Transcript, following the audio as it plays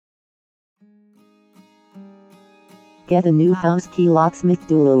Get a new house key. Locksmith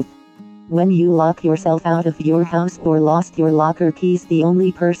Duluth. When you lock yourself out of your house or lost your locker keys, the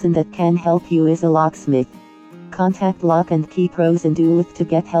only person that can help you is a locksmith. Contact Lock and Key Pros in Duluth to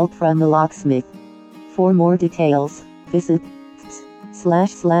get help from a locksmith. For more details, visit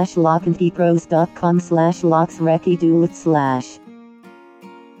 //lockandkeypros.com/locksrecce Duluth/